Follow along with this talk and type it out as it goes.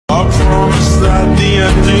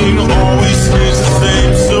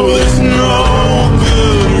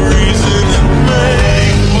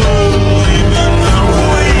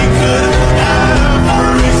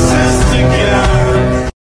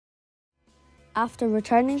After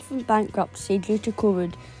returning from bankruptcy due to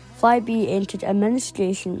COVID, Flybe entered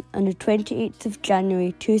administration on the 28th of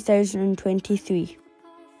January 2023.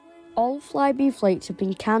 All Flybe flights have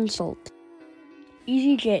been cancelled.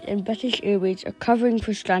 EasyJet and British Airways are covering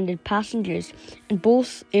for stranded passengers, and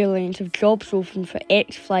both airlines have jobs open for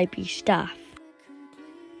ex-Flybe staff.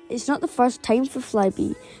 It's not the first time for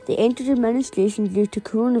Flybe. They entered administration due to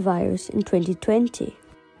coronavirus in 2020.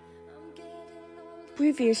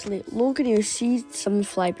 Previously, Loganair seized some of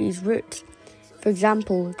Flybe's routes, for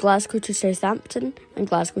example Glasgow to Southampton and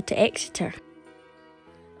Glasgow to Exeter.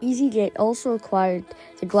 EasyJet also acquired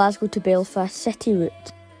the Glasgow to Belfast City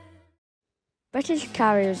route. British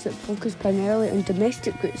carriers that focus primarily on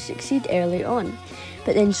domestic routes succeed early on,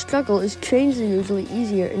 but then struggle as trains are usually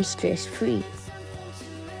easier and stress-free.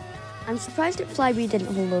 I'm surprised that Flybe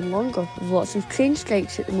didn't hold on longer, with lots of train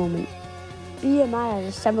strikes at the moment. BMI had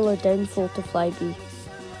a similar downfall to Flybe.